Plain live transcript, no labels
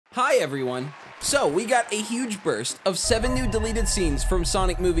Hi everyone! So, we got a huge burst of 7 new deleted scenes from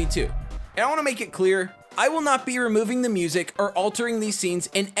Sonic Movie 2. And I want to make it clear, I will not be removing the music or altering these scenes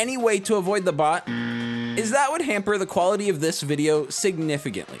in any way to avoid the bot, as that would hamper the quality of this video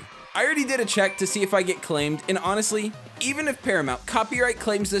significantly. I already did a check to see if I get claimed, and honestly, even if Paramount copyright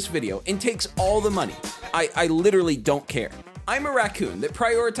claims this video and takes all the money, I literally don't care. I'm a raccoon that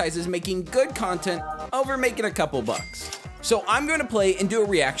prioritizes making good content over making a couple bucks. So I'm going to play and do a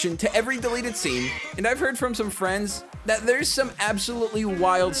reaction to every deleted scene, and I've heard from some friends that there's some absolutely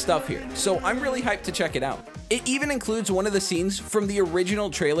wild stuff here, so I'm really hyped to check it out. It even includes one of the scenes from the original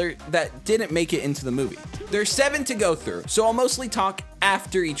trailer that didn't make it into the movie. There's 7 to go through, so I'll mostly talk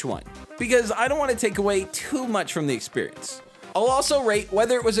after each one, because I don't want to take away too much from the experience. I'll also rate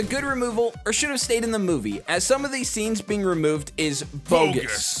whether it was a good removal or should have stayed in the movie, as some of these scenes being removed is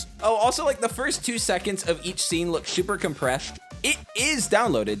bogus. Oh, also, like, the first 2 seconds of each scene look super compressed. It is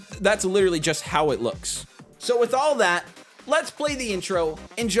downloaded. That's literally just how it looks. So with all that, let's play the intro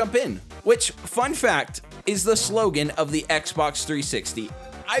and jump in, which, fun fact, is the slogan of the Xbox 360.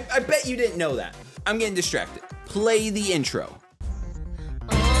 I bet you didn't know that. I'm getting distracted. Play the intro.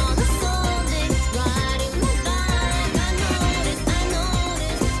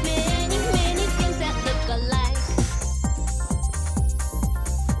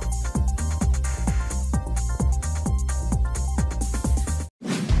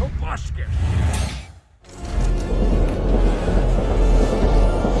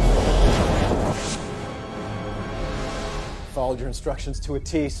 Followed your instructions to a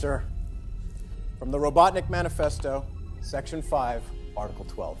T, sir. From the Robotnik Manifesto, Section 5, Article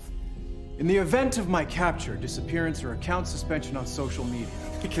 12. In the event of my capture, disappearance, or account suspension on social media,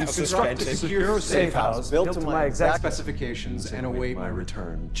 construct a secure safe house built to my exact specifications and await my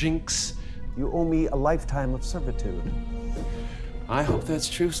return. Jinx, you owe me a lifetime of servitude. I hope that's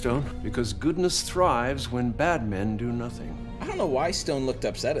true, Stone, because goodness thrives when bad men do nothing. I don't know why Stone looked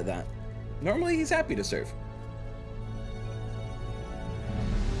upset at that. Normally he's happy to serve.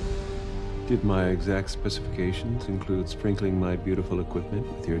 Did my exact specifications include sprinkling my beautiful equipment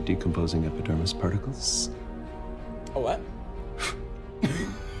with your decomposing epidermis particles? Oh, what?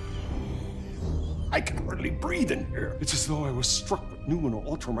 I can hardly breathe in here. It's as though I was struck with new and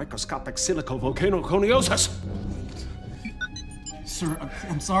ultramicroscopic silicovolcanoconiosis. Sir,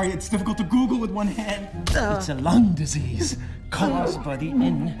 I'm sorry, it's difficult to Google with one hand. It's a lung disease caused by the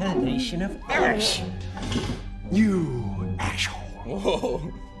inhalation of ash. You asshole.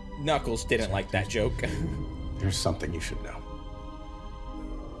 Whoa. Knuckles didn't like that joke. There's something you should know.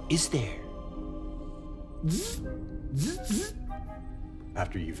 Is there?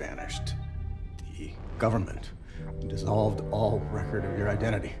 After you vanished, the government dissolved all record of your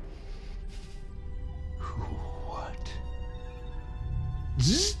identity. What?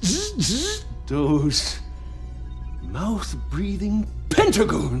 Those mouth-breathing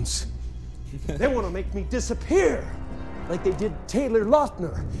pentagoons! They want to make me disappear, like they did Taylor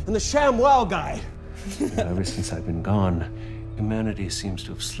Lautner and the ShamWow guy. Ever since I've been gone, humanity seems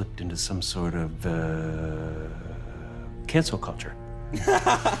to have slipped into some sort of cancel culture.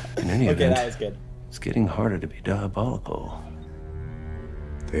 In any event, that was good. It's getting harder to be diabolical.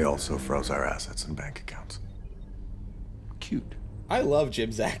 They also froze our assets and bank accounts. Cute. I love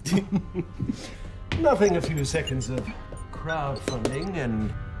Jim's acting. Nothing a few seconds of crowdfunding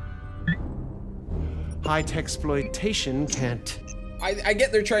and high-tech exploitation can't. I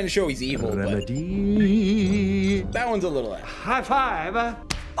get they're trying to show he's evil, but Remedy. that one's a little out. High five.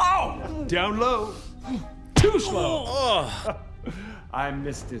 Oh! Down low. Too slow. Oh, I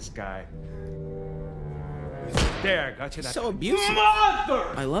missed this guy. There, got you that. so abusive. Mother!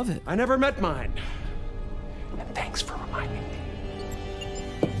 I love it. I never met mine. And thanks for reminding me.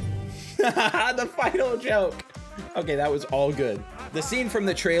 The final joke. Okay, that was all good. The scene from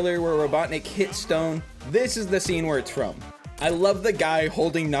the trailer where Robotnik hits Stone, this is the scene where it's from. I love the guy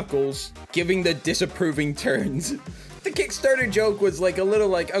holding Knuckles, giving the disapproving turns. The Kickstarter joke was like a little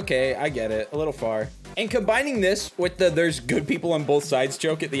like, okay, I get it, a little far. And combining this with the there's good people on both sides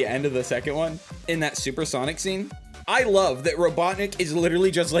joke at the end of the second one, in that Supersonic scene, I love that Robotnik is literally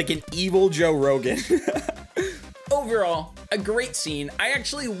just like an evil Joe Rogan. Overall, a great scene. I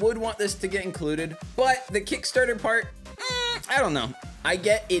actually would want this to get included, but the Kickstarter part, I don't know. I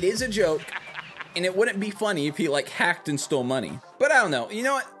get it is a joke, and it wouldn't be funny if he like hacked and stole money. But I don't know. You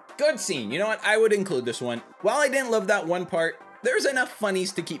know what? Good scene. You know what? I would include this one. While I didn't love that one part, there's enough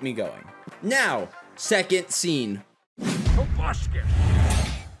funnies to keep me going. Now, second scene.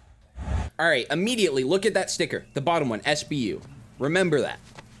 All right, immediately look at that sticker, the bottom one, SBU. Remember that.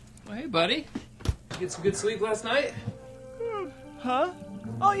 Well, hey, buddy. Get some good sleep last night? Huh?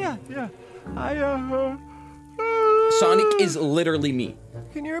 Oh, yeah. Sonic is literally me.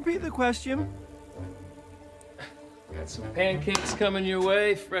 Can you repeat the question? Got some pancakes coming your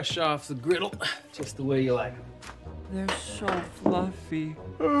way, fresh off the griddle, just the way you like them. They're so fluffy.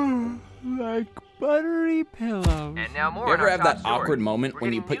 Like buttery pillows. And now more You ever on our have top that story. awkward moment We're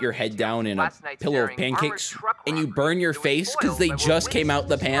when you getting put your new head details down in a last night's pillow of daring pancakes armored truck and you robbery burn your that was face because foiled they by what just came out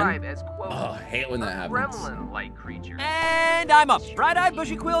the pan? Winston described as, quote, Oh, I hate when that a happens. gremlin-like creature. And I'm up, bright-eyed,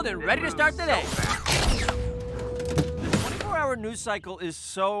 bushy-quilled, and ready to start the day. The 24-hour news cycle is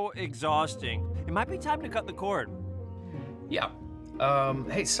so exhausting. It might be time to cut the cord. Yeah.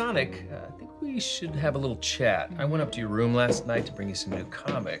 Hey, Sonic, I think we should have a little chat. I went up to your room last night to bring you some new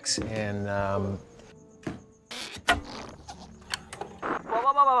comics, and,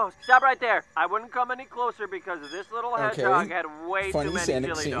 Whoa. Stop right there. I wouldn't come any closer because this little hedgehog had way Funny too many Sonic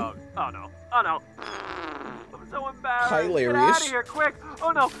chili scene. dogs. Oh, no. I'm so embarrassed. Hilarious. Get out of here, quick.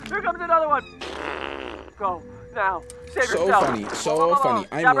 Oh, no. Here comes another one. Go. Now. Save So yourself. funny, so Whoa. funny.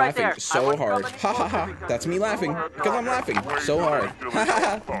 I'm Stop right laughing there. I so wouldn't come hard. any Ha ha closer ha. because That's me this laughing little because I'm hedgehog- laughing so hard. Ha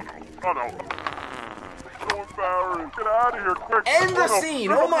ha ha. Oh no. So embarrassed. Get out of here quick. End the no.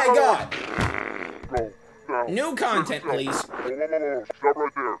 scene. Oh my god. No. New content, please. Stop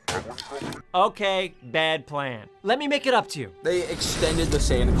right there. Okay, bad plan. Let me make it up to you. They extended the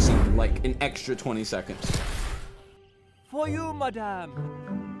Sonic scene like an extra 20 seconds. For you, madame.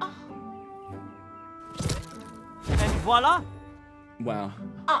 And voila. Wow.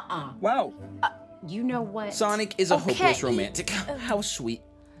 Wow. You know what? Sonic is a Okay. hopeless romantic. How sweet.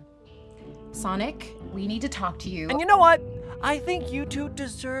 Sonic, we need to talk to you. And you know what? I think you two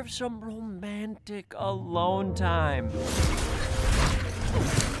deserve some romantic alone time.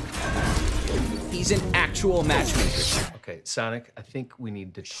 He's an actual matchmaker. okay, Sonic, I think we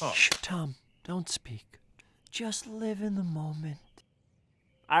need to talk. Shh, Tom, don't speak. Just live in the moment.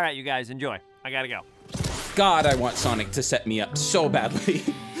 All right, you guys, enjoy. I gotta go. God, I want Sonic to set me up so badly.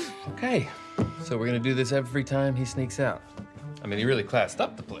 Okay, so we're gonna do this every time he sneaks out. I mean, he really classed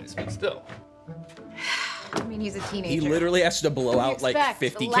up the place, but still. I mean, he's a He teenager. literally has to blow You out like expect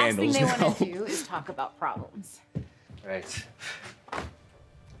 50 the last candles thing they now. want to do is talk about problems. Right.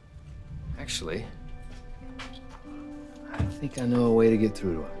 Actually, I think I know a way to get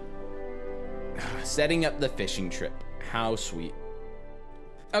through to him. Setting up the fishing trip. How sweet.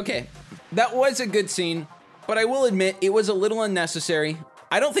 Okay, that was a good scene, but I will admit it was a little unnecessary.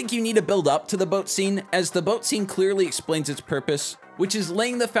 I don't think you need to build up to the boat scene, as the boat scene clearly explains its purpose, which is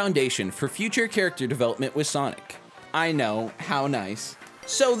laying the foundation for future character development with Sonic. I know, how nice.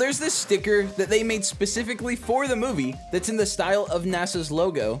 So there's this sticker that they made specifically for the movie that's in the style of NASA's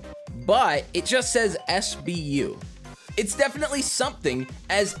logo, but it just says SBU. It's definitely something,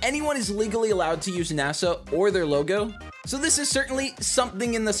 as anyone is legally allowed to use NASA or their logo, so this is certainly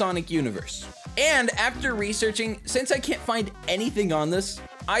something in the Sonic universe. And after researching, since I can't find anything on this,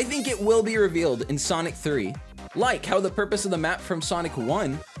 I think it will be revealed in Sonic 3, like how the purpose of the map from Sonic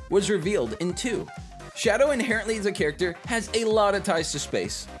 1 was revealed in 2. Shadow inherently as a character has a lot of ties to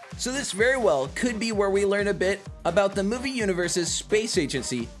space, so this very well could be where we learn a bit about the movie universe's space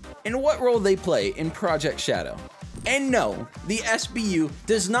agency and what role they play in Project Shadow. And no, the SBU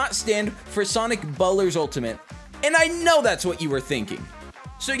does not stand for Sonic Butler's Ultimate, and I know that's what you were thinking.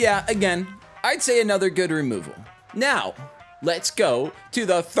 So yeah, again, I'd say another good removal. Now, let's go to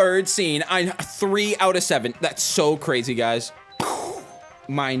the third scene. 3 out of 7. That's so crazy, guys.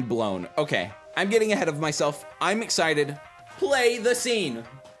 Mind blown. Okay, I'm getting ahead of myself. I'm excited. Play the scene.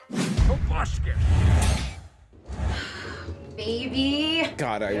 Baby.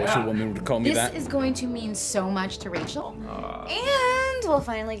 God, I wish a woman would call me This that. is going to mean so much to Rachel. And we'll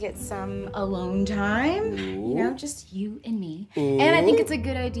finally get some alone time. You know, just you and me. And I think it's a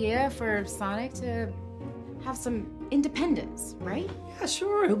good idea for Sonic to have some independence, right? Yeah,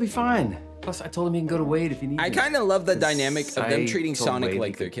 sure, he'll be fine. Plus, I told him he can go to Wade if he needs I me. kind of love the 'Cause dynamic of them I treating told Sonic Wade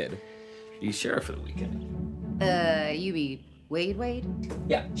like he their could kid. be sheriff for the weekend. You be Wade?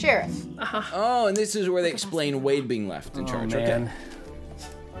 Yeah. Sheriff. Oh, and this is where they explain Wade being left in charge. Okay.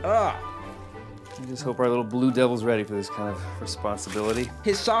 Ah, I just hope our little Blue Devil's ready for this kind of responsibility.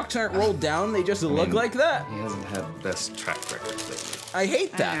 his socks aren't rolled down, they just look like that. He hasn't had the best track record lately. I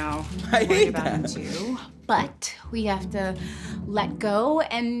hate that. I know. I I'm worried hate about him that. too. But we have to let go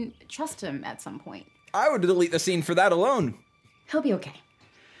and trust him at some point. I would delete the scene for that alone. He'll be okay.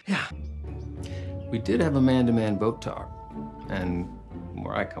 Yeah. We did have a man-to-man boat talk. And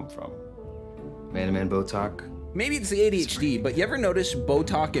where I come from, man-to-man boat talk. Maybe it's the ADHD, but you ever notice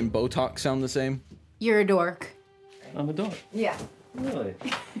Botox and Botox sound the same? You're a dork. I'm a dork. Yeah. Really?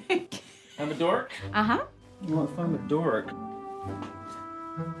 I'm a dork? Uh-huh. Well, if I'm a dork,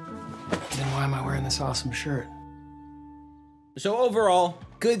 why am I wearing this awesome shirt? So overall,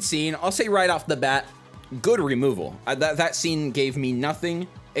 good scene. I'll say right off the bat, good removal. That scene gave me nothing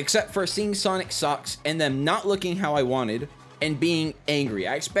except for seeing Sonic's socks and them not looking how I wanted and being angry.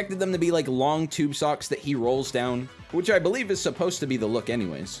 I expected them to be like long tube socks that he rolls down, which I believe is supposed to be the look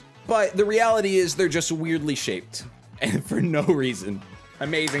anyways. But the reality is they're just weirdly shaped and for no reason.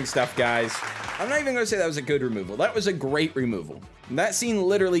 Amazing stuff, guys. I'm not even gonna say that was a good removal. That was a great removal. That scene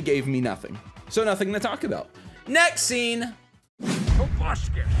literally gave me nothing. So nothing to talk about. Next scene.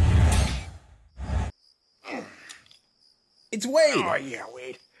 It's Wade. Oh yeah,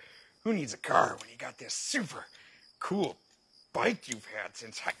 Wade. Who needs a car when you got this super cool bike you've had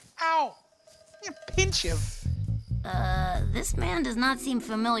since Ow! You pinch him. This man does not seem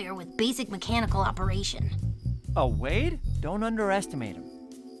familiar with basic mechanical operation. Oh, Wade? Don't underestimate him.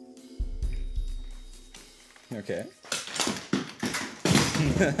 Okay.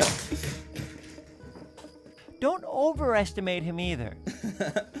 Don't overestimate him either.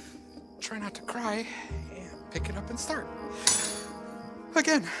 Try not to cry and pick it up and start.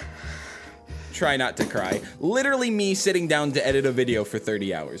 Again. Try not to cry. Literally me sitting down to edit a video for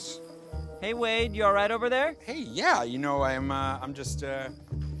 30 hours. Hey, Wade, you all right over there? Hey, yeah, you know, I'm just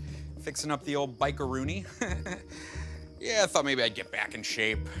fixing up the old biker-rooney. Yeah, I thought maybe I'd get back in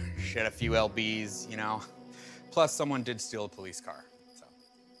shape, shed a few LBs, you know. Plus, someone did steal a police car,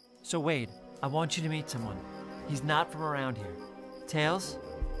 So, Wade, I want you to meet someone. He's not from around here. Tails?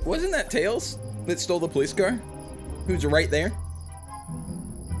 Wasn't that Tails that stole the police car? Who's right there?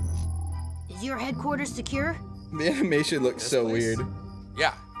 Is your headquarters secure? The animation looks so weird.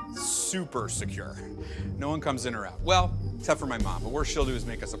 Yeah, super secure. No one comes in or out. Well, except for my mom, but what she'll do is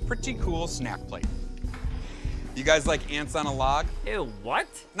make us a pretty cool snack plate. You guys like ants on a log? Ew, what?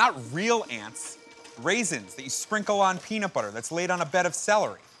 Not real ants. Raisins that you sprinkle on peanut butter that's laid on a bed of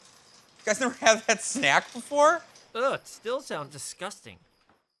celery. You guys never had that snack before? Ugh, it still sounds disgusting.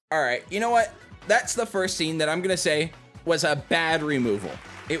 All right, you know what? That's the first scene that I'm gonna say was a bad removal.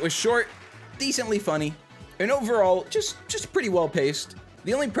 It was short, decently funny, and overall, just pretty well paced.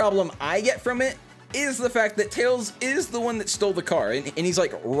 The only problem I get from it is the fact that Tails is the one that stole the car, and he's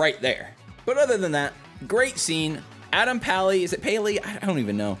like right there. But other than that, great scene. Adam Pally, is it Paley? I don't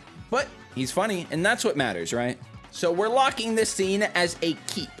even know. But he's funny, and that's what matters, right? So we're locking this scene as a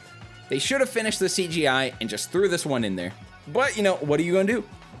keep. They should have finished the CGI and just threw this one in there. But, you know, what are you gonna do?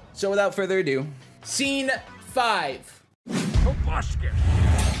 So without further ado, scene 5.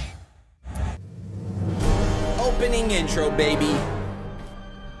 Opening intro, baby.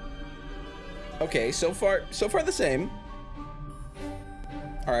 Okay, so far the same.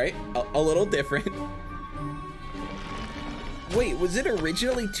 All right, a little different. Wait, was it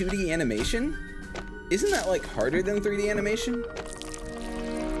originally 2D animation? Isn't that like harder than 3D animation?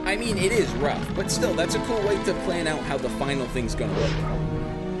 I mean, it is rough, but still, that's a cool way to plan out how the final thing's gonna look.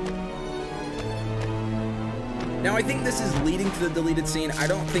 Now, I think this is leading to the deleted scene. I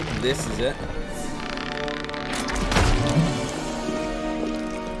don't think this is it.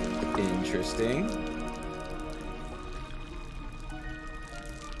 Interesting.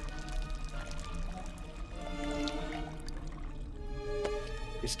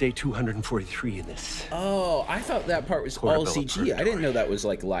 It's day 243 in this. Oh, I thought that part was all CG. I didn't know that was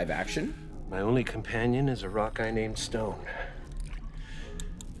like live action. My only companion is a rock guy named Stone.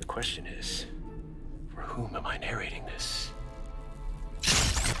 The question is, for whom am I narrating this?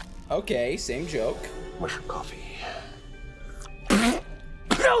 Okay, same joke. Mushroom coffee.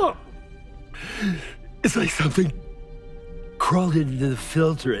 It's like something crawled into the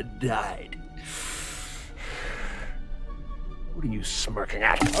filter and died. What are you smirking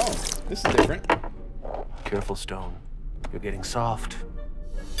at? Oh, this is different. Careful, Stone. You're getting soft.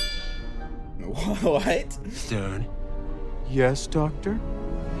 What? Stone. Yes, Doctor?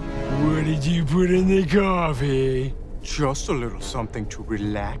 What did you put in the coffee? Just a little something to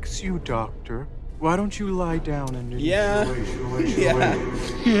relax you, Doctor. Why don't you lie down and enjoy? Yeah.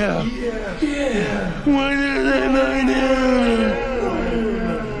 Why did I lie down?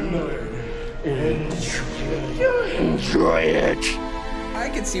 Enjoy it. I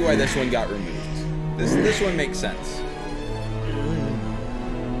can see why this one got removed. This one makes sense.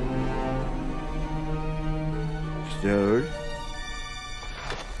 Stone?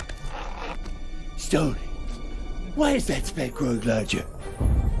 Stone, why is that speck growing larger?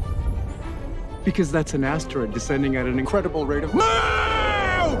 Because that's an asteroid descending at an incredible rate of...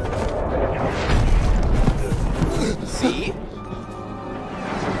 See?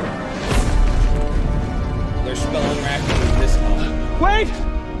 They're spelling raccoon this one. Wait!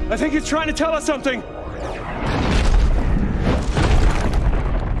 I think he's trying to tell us something!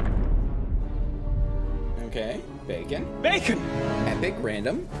 Okay, bacon. Bacon! Epic,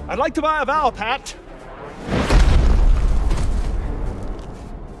 random. I'd like to buy a vowel, Pat.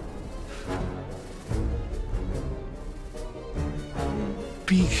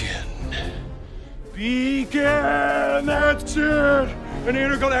 Beacon. Beacon! That's it! An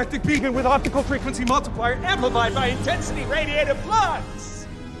intergalactic beacon with optical frequency multiplier amplified by intensity radiated flux!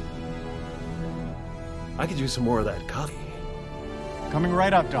 I could use some more of that coffee. Coming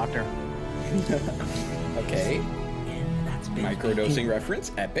right up, Doctor. Okay. Microdosing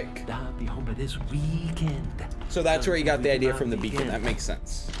reference, epic. I'll be home by this weekend. So that's where you got the idea from the beacon. That makes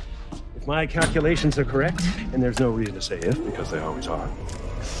sense. If my calculations are correct, and there's no reason to say if, because they always are.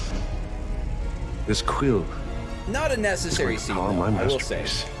 This quill. Not a necessary scene, though, I will say.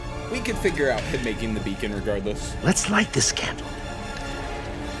 We could figure out him making the beacon regardless. Let's light this candle.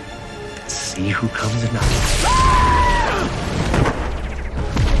 Let's see who comes at night.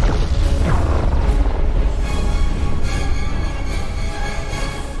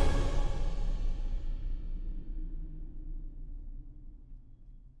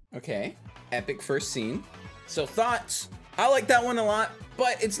 Okay, epic first scene. So thoughts? I like that one a lot,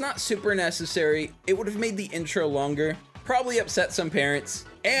 but it's not super necessary. It would have made the intro longer, probably upset some parents,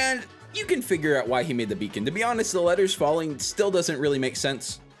 and you can figure out why he made the beacon. To be honest, the letters falling still doesn't really make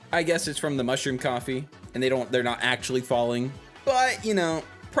sense. I guess it's from the mushroom coffee, and they're not actually falling. But, you know,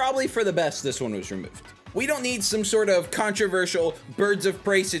 probably for the best this one was removed. We don't need some sort of controversial birds of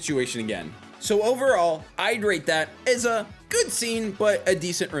prey situation again. So overall, I'd rate that as a good scene, but a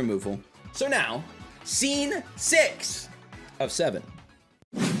decent removal. So now, scene 6 of 7.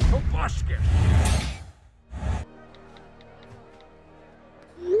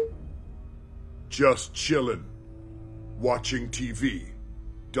 Just chillin'. Watching TV.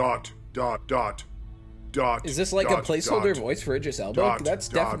 Dot. Is this like a placeholder voice for Idris Elba? That's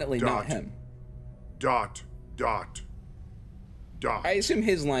definitely not him. Dot. I assume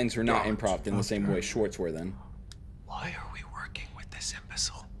his lines were not improv in the same way Schwartz were then. Why are we working with this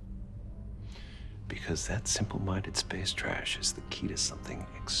imbecile? Because that simple-minded space trash is the key to something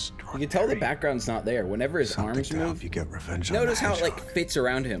extraordinary. You can tell the background's not there. Whenever his arms move, you get revenge on notice how it like fits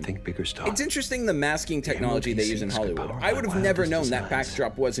around him. Think bigger stuff. It's interesting the masking technology they use in Hollywood. I would have never known that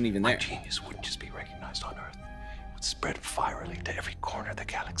backdrop wasn't even there. My genius wouldn't just be recognized on Earth. It would spread virally to every corner of the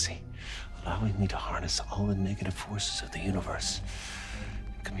galaxy, allowing me to harness all the negative forces of the universe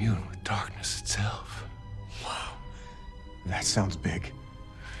and commune with darkness itself. Wow. That sounds big.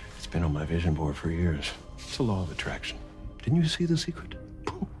 It's been on my vision board for years. It's a law of attraction. Didn't you see The Secret?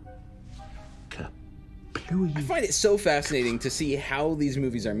 I find it so fascinating to see how these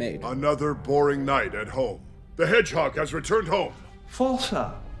movies are made. Another boring night at home. The hedgehog has returned home.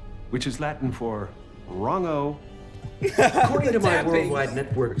 Falsa, which is Latin for wrongo. According to my worldwide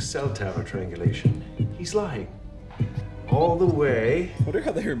network cell tower triangulation, he's lying. All the way. I wonder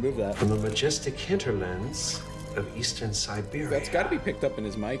how they remove that. From the majestic hinterlands of eastern Siberia. That's got to be picked up in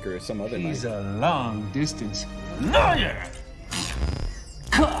his mic or some other mic. He's a long distance liar.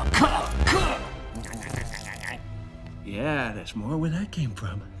 Yeah, that's more where that came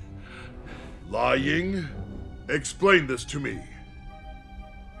from. Lying? Explain this to me.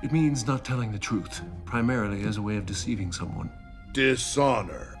 It means not telling the truth, primarily as a way of deceiving someone.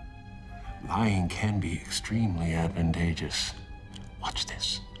 Dishonor. Lying can be extremely advantageous. Watch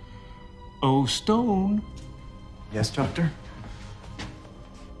this. Oh, Stone. Yes, Doctor?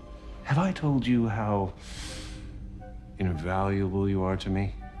 Have I told you how invaluable you are to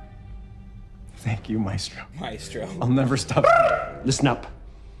me? Thank you, Maestro. Maestro. I'll never stop. Listen up.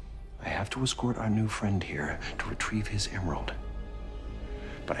 I have to escort our new friend here to retrieve his emerald.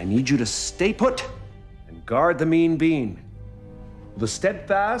 But I need you to stay put and guard the mean bean with a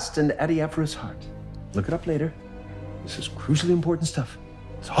steadfast and adiaphorous heart. Look it up later. This is crucially important stuff.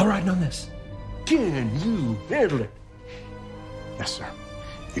 It's all riding on this. Can you handle it? Yes, sir.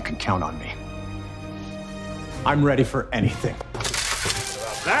 You can count on me. I'm ready for anything.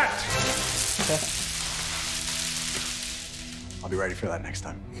 About that! I'll be ready for that next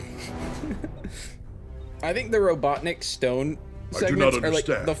time. I think the Robotnik Stone segments are like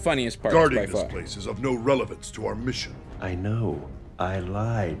the funniest parts Guarding by far. this place is of no relevance to our mission. I know. I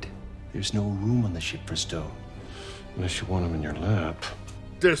lied. There's no room on the ship for Stone. Unless you want him in your lap.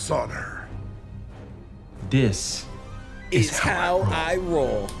 Dishonor. This is how I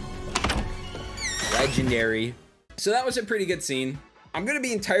roll. Legendary. So that was a pretty good scene. I'm gonna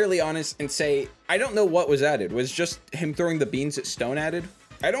be entirely honest and say I don't know what was added. Was just him throwing the beans at Stone added?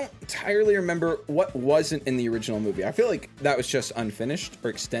 I don't entirely remember what wasn't in the original movie. I feel like that was just unfinished or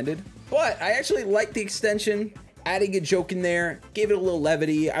extended. But I actually liked the extension, adding a joke in there, gave it a little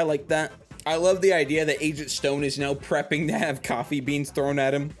levity. I like that. I love the idea that Agent Stone is now prepping to have coffee beans thrown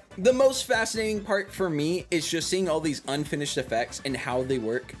at him. The most fascinating part for me is just seeing all these unfinished effects and how they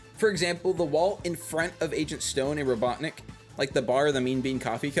work. For example, the wall in front of Agent Stone and Robotnik, like the bar of the Mean Bean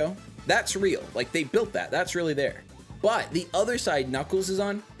Coffee Co., that's real. Like, they built that. That's really there. But the other side Knuckles is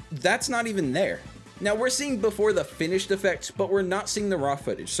on, that's not even there. Now, we're seeing before the finished effects, but we're not seeing the raw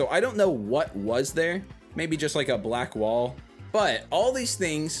footage, so I don't know what was there. Maybe just like a black wall. But all these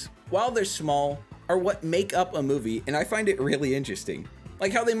things, while they're small, are what make up a movie, and I find it really interesting.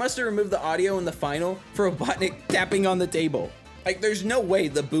 Like how they must have removed the audio in the final for Robotnik tapping on the table. Like, there's no way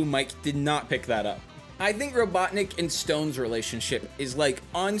the boom mic did not pick that up. I think Robotnik and Stone's relationship is like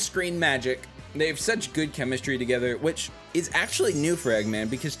on-screen magic. They have such good chemistry together, which is actually new for Eggman,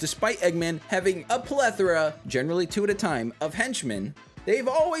 because despite Eggman having a plethora, generally 2 at a time, of henchmen, they've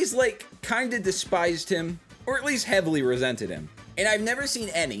always like kinda despised him, or at least heavily resented him. And I've never seen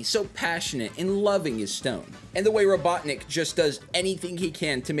any so passionate and loving as Stone. And the way Robotnik just does anything he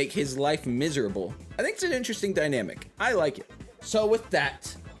can to make his life miserable. I think it's an interesting dynamic. I like it. So with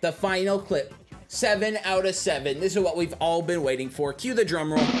that, the final clip, 7 out of 7. This is what we've all been waiting for. Cue the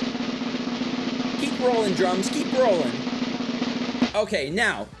drum roll. Keep rolling, drums, keep rolling. Okay,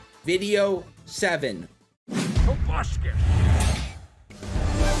 now, video 7.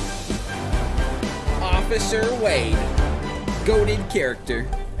 Officer Wade. Goated character.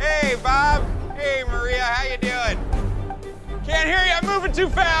 Hey, Bob. Hey, Maria, how you doing? Can't hear you, I'm moving too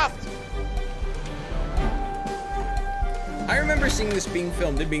fast. I remember seeing this being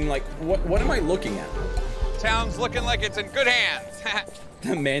filmed and being like, what am I looking at? Town's looking like it's in good hands.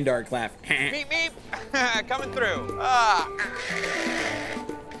 The Mandark laugh. Meep, meep. Coming through.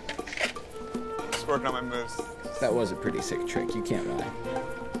 Just working on my moves. That was a pretty sick trick, you can't lie.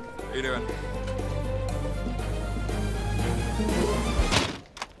 How you doing?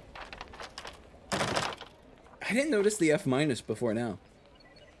 I didn't notice the F- before now.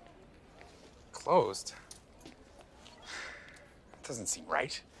 Closed? Doesn't seem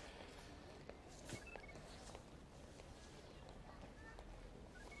right.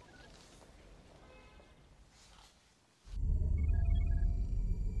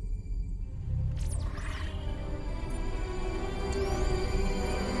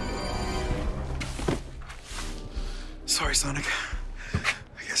 Sorry, Sonic. I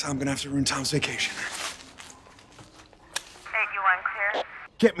guess I'm gonna have to ruin Tom's vacation. Hey, you unclear?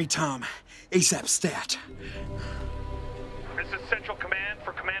 Get me Tom. ASAP stat. This is Central Command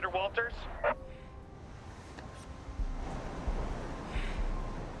for Commander Walters.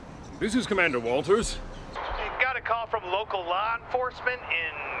 This is Commander Walters. You got a call from local law enforcement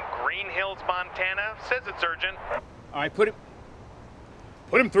in Green Hills, Montana. Says it's urgent. I put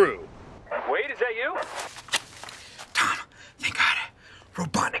him through. Wade, is that you? Thank God.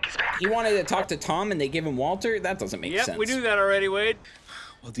 Robotnik is back. He wanted to talk to Tom and they give him Walter? That doesn't make sense. Yep, we knew that already, Wade.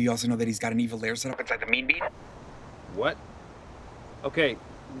 Well, do you also know that he's got an evil lair set up inside the Mean Bean? What? Okay,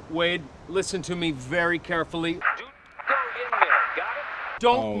 Wade, listen to me very carefully. Go in there, got it?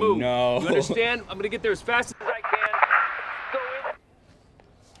 Don't move. No. You understand? I'm gonna get there as fast as I can. Go in.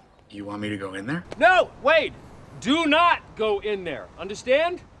 You want me to go in there? No, Wade! Do not go in there.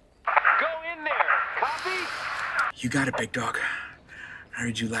 Understand? Go in there. Copy? You got it, big dog. I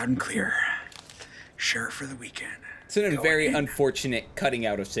heard you loud and clear. Sheriff for the weekend. It's a very unfortunate cutting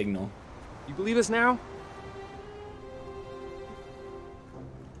out of signal. You believe us now?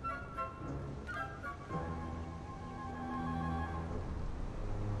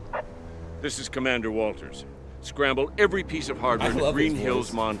 This is Commander Walters. Scramble every piece of hardware in Green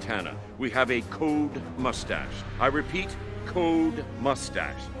Hills, Montana. We have a code mustache. I repeat, code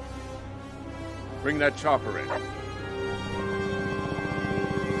mustache. Bring that chopper in.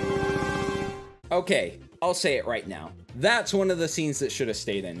 Okay, I'll say it right now. That's one of the scenes that should have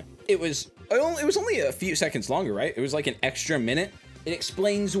stayed in. It was only a few seconds longer, right? It was like an extra minute. It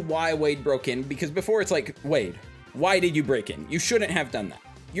explains why Wade broke in, because before it's like, Wade, why did you break in? You shouldn't have done that.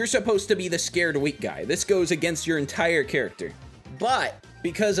 You're supposed to be the scared weak guy. This goes against your entire character. But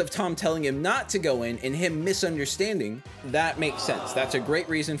because of Tom telling him not to go in and him misunderstanding, that makes sense. That's a great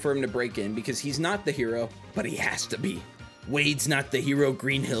reason for him to break in, because he's not the hero, but he has to be. Wade's not the hero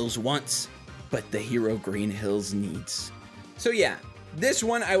Green Hills wants, but the hero Green Hills needs. So yeah, this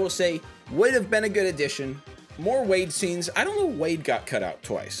one I will say would have been a good addition. More Wade scenes. I don't know Wade got cut out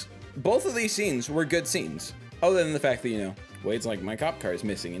twice. Both of these scenes were good scenes, other than the fact that, you know, Wade's like, my cop car is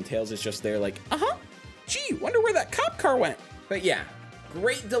missing, and Tails is just there like, gee, wonder where that cop car went. But yeah,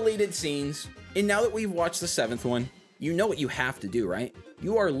 great deleted scenes. And now that we've watched the 7th one, you know what you have to do, right?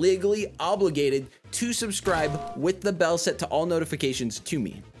 You are legally obligated to subscribe with the bell set to all notifications to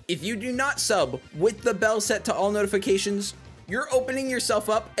me. If you do not sub with the bell set to all notifications, you're opening yourself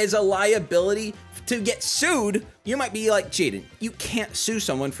up as a liability to get sued. You might be like, Jaden, you can't sue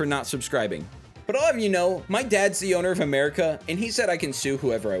someone for not subscribing. But I'll have you know, my dad's the owner of America, and he said I can sue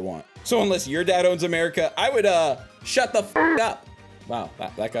whoever I want. So unless your dad owns America, I would shut the f up. Wow,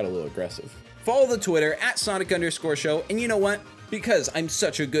 that got a little aggressive. Follow the Twitter at Sonic_show, and you know what? Because I'm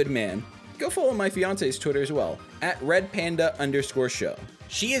such a good man, go follow my fiance's Twitter as well, at redpanda_show.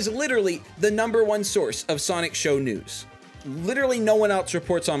 She is literally the #1 source of Sonic Show news. Literally no one else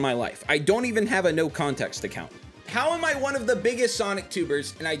reports on my life. I don't even have a no context account. How am I one of the biggest Sonic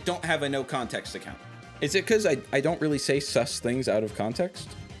tubers and I don't have a no context account? Is it because I don't really say sus things out of context?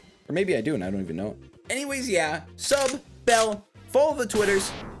 Or maybe I do and I don't even know it. Anyways, yeah, sub, bell, follow the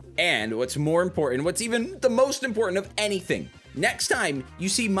Twitters, and what's more important, what's even the most important of anything, next time you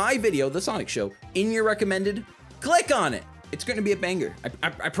see my video, The Sonic Show, in your recommended, click on it. It's gonna be a banger.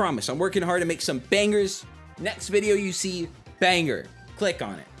 I promise. I'm working hard to make some bangers. Next video you see, banger. Click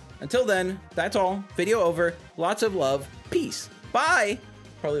on it. Until then, that's all. Video over. Lots of love. Peace. Bye.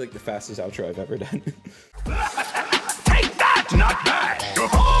 Probably like the fastest outro I've ever done. Take that! Not bad!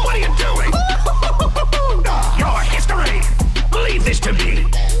 What are you doing? Your history! Leave this to me!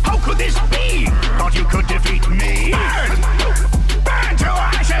 How could this be? Thought you could defeat me? Burn! Burn to